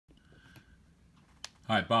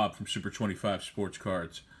Hi, Bob from Super 25 Sports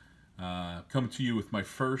Cards. Coming to you with my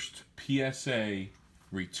first PSA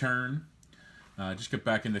return. Just got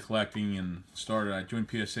back into collecting and started. I joined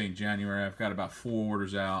PSA in January. I've got about 4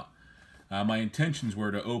 orders out. My intentions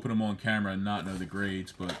were to open them on camera and not know the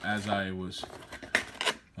grades, but as I was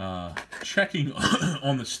checking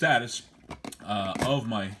on the status of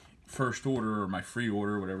my first order, or my free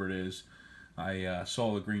order, whatever it is, I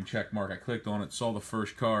saw the green check mark. I clicked on it, saw the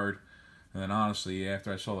first card, and then honestly,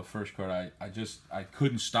 after I saw the first card, I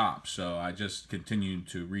couldn't stop. So I just continued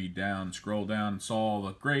to read down, scroll down, saw all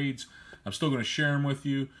the grades. I'm still going to share them with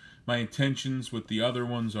you. My intentions with the other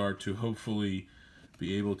ones are to hopefully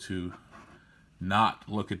be able to not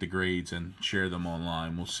look at the grades and share them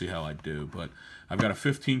online. We'll see how I do. But I've got a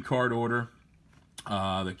 15 card order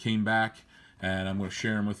that came back, and I'm going to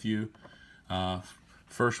share them with you.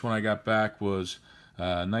 First one I got back was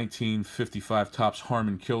 1955 Topps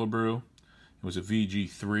Harmon Killebrew. It was a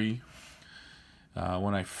VG3.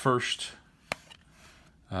 When I first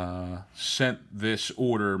sent this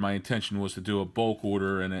order, my intention was to do a bulk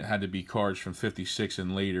order, and it had to be cards from 56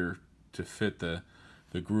 and later to fit the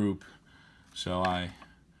group. So I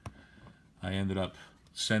ended up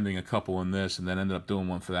sending a couple in this, and then ended up doing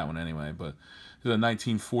one for that one anyway. But this is a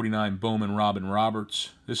 1949 Bowman Robin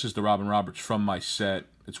Roberts. This is the Robin Roberts from my set.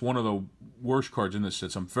 It's one of the worst cards in this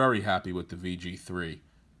set, so I'm very happy with the VG3.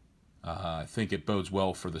 I think it bodes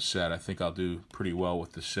well for the set. I think I'll do pretty well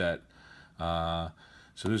with the set. So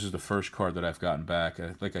this is the first card that I've gotten back.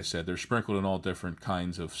 Like I said, they're sprinkled in all different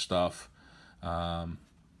kinds of stuff. But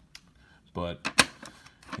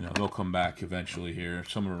you know, they'll come back eventually here.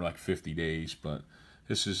 Some of them are like 50 days. But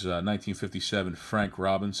this is 1957 Frank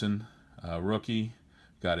Robinson, rookie.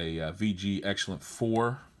 Got a VG Excellent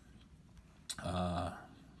 4.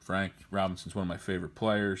 Frank Robinson's one of my favorite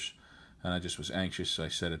players, and I just was anxious, so I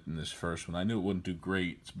said it in this first one. I knew it wouldn't do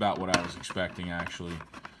great. It's about what I was expecting, actually.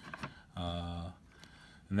 The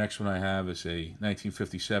next one I have is a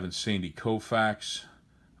 1957 Sandy Koufax,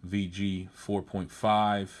 VG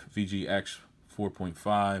 4.5, VGX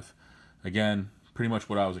 4.5. Again, pretty much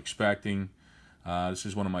what I was expecting. This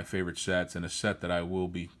is one of my favorite sets, and a set that I will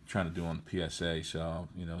be trying to do on the PSA, so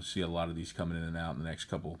you know, see a lot of these coming in and out in the next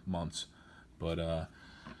couple months. But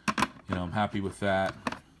you know, I'm happy with that.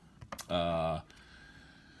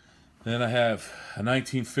 Then I have a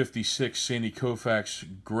 1956 Sandy Koufax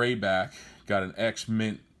Grayback. Got an X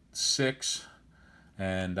Mint 6,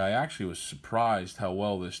 and I actually was surprised how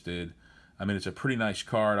well this did. I mean, it's a pretty nice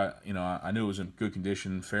card. I knew it was in good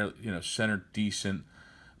condition, fairly, centered, decent,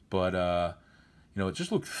 but it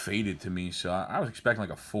just looked faded to me. So I was expecting like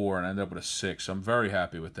a 4, and I ended up with a 6. So I'm very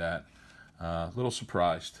happy with that. A little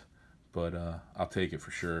surprised, but I'll take it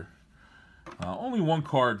for sure. Only one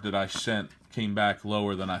card that I sent came back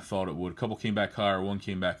lower than I thought it would. A couple came back higher, one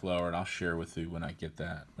came back lower, and I'll share with you when I get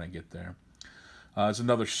that. When I get there. There's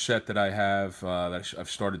another set that I have that I've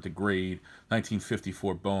started to grade.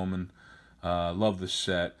 1954 Bowman. Love this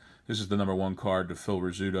set. This is the #1 card to Phil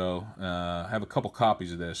Rizzuto. I have a couple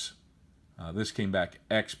copies of this. This came back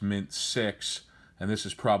X Mint 6, and this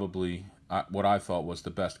is probably what I thought was the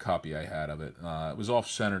best copy I had of it. It was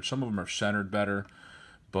off-centered. Some of them are centered better,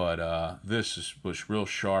 but this was real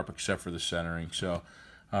sharp except for the centering. So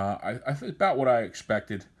I think about what I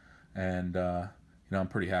expected, and I'm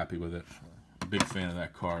pretty happy with it. I'm a big fan of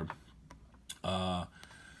that card.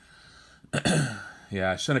 Yeah,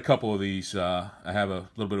 I sent a couple of these. I have a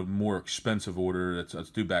little bit of more expensive order that's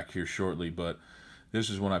due back here shortly, but this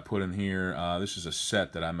is one I put in here. This is a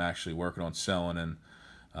set that I'm actually working on selling, and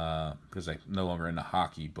because I'm no longer into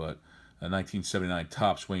hockey, but a 1979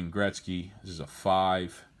 Topps Wayne Gretzky. This is a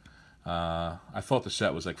 5. I thought the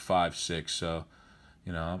set was like 5, 6, so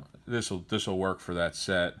this will work for that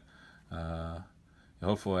set.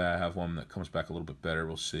 Hopefully I have one that comes back a little bit better.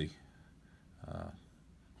 We'll see.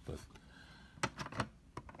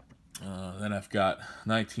 Then I've got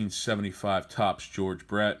 1975 Topps George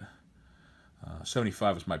Brett.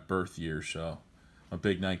 75 was my birth year, so I'm a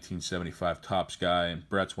big 1975 Topps guy, and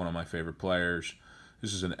Brett's one of my favorite players.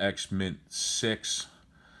 This is an X Mint 6.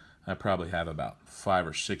 I probably have about 5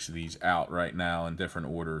 or 6 of these out right now in different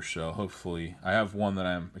orders, so hopefully I have one that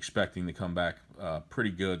I'm expecting to come back pretty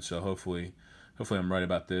good, so hopefully I'm right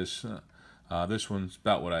about this. This one's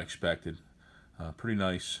about what I expected. Pretty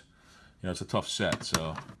nice. It's a tough set,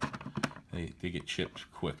 so they get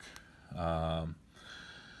chipped quick.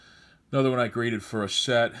 Another one I graded for a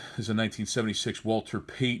set is a 1976 Walter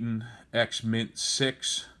Payton X Mint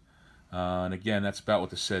 6. And again, that's about what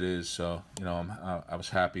the set is, so I was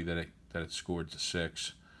happy that it scored to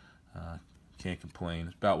 6. Can't complain.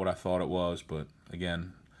 It's about what I thought it was, but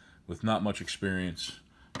again, with not much experience,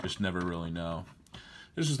 just never really know.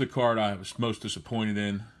 This is the card I was most disappointed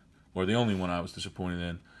in, or the only one I was disappointed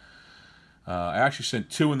in. I actually sent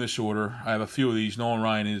 2 in this order. I have a few of these. Nolan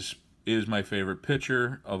Ryan is my favorite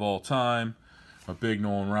pitcher of all time. I'm a big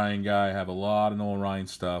Nolan Ryan guy. I have a lot of Nolan Ryan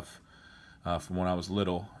stuff from when I was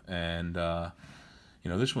little. And,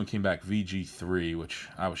 this one came back VG3, which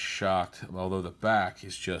I was shocked. Although the back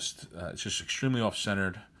is just, it's just extremely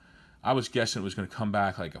off-centered. I was guessing it was going to come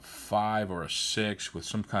back like a 5 or a 6 with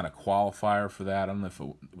some kind of qualifier for that. I don't know if it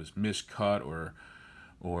was miscut or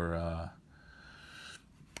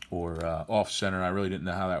off center. I really didn't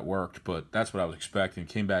know how that worked, but that's what I was expecting. It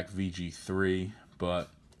came back VG3, but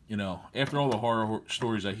after all the horror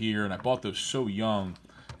stories I hear, and I bought those so young,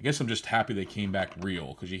 I guess I'm just happy they came back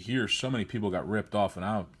real, because you hear so many people got ripped off, and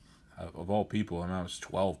of all people, I was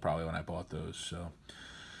 12 probably when I bought those. So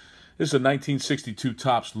this is a 1962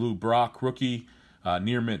 Topps Lou Brock rookie,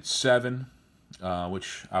 near mint 7,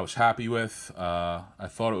 which I was happy with. I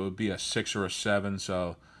thought it would be a 6 or a 7,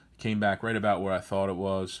 so it came back right about where I thought it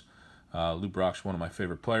was. Lou Brock's one of my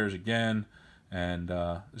favorite players again, and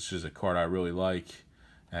this is a card I really like,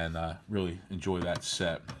 and really enjoy that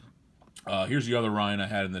set. Here's the other Ryan I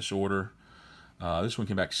had in this order. This one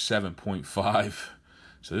came back 7.5,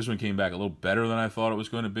 so this one came back a little better than I thought it was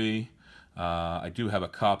going to be. I do have a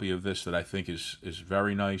copy of this that I think is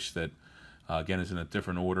very nice, that again is in a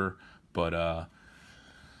different order, but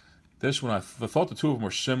this one I thought the two of them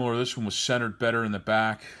were similar. This one was centered better in the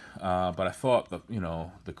back, but I thought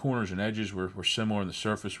the corners and edges were similar, and the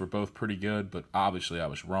surface were both pretty good, but obviously I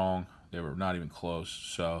was wrong. They were not even close.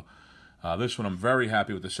 So this one I'm very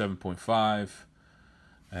happy with the 7.5,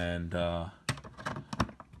 and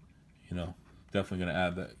definitely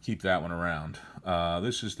going to keep that one around.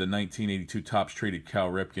 This is the 1982 Topps traded Cal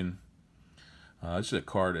Ripken. This is a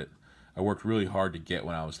card that I worked really hard to get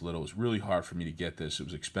when I was little. It was really hard for me to get this. It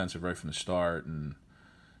was expensive right from the start, and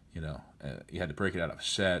you had to break it out of a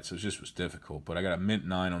set, so it just was difficult. But I got a mint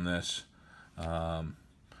 9 on this,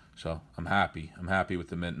 so I'm happy. I'm happy with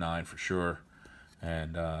the mint 9 for sure.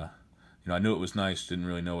 And I knew it was nice. Didn't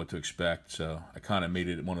really know what to expect, so I kind of made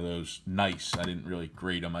it one of those nice. I didn't really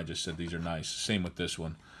grade them. I just said these are nice. Same with this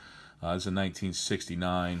one. This is a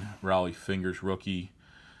 1969 Raleigh Fingers rookie,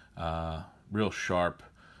 real sharp.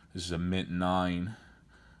 This is a mint 9.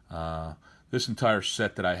 This entire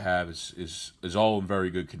set that I have is all in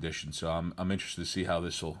very good condition, so I'm interested to see how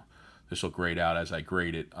this will grade out as I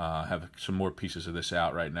grade it. I have some more pieces of this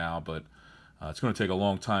out right now, but it's going to take a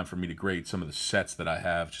long time for me to grade some of the sets that I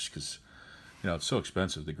have, just because it's so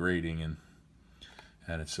expensive, the grading, and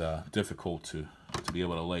it's difficult to be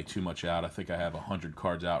able to lay too much out. I think I have 100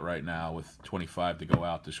 cards out right now with 25 to go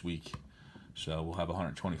out this week, so we'll have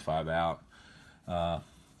 125 out.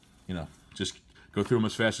 Just go through them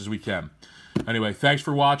as fast as we can. Anyway, thanks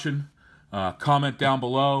for watching. Comment down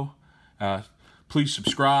below. Please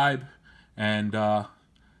subscribe, and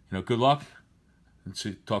good luck,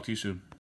 and talk to you soon.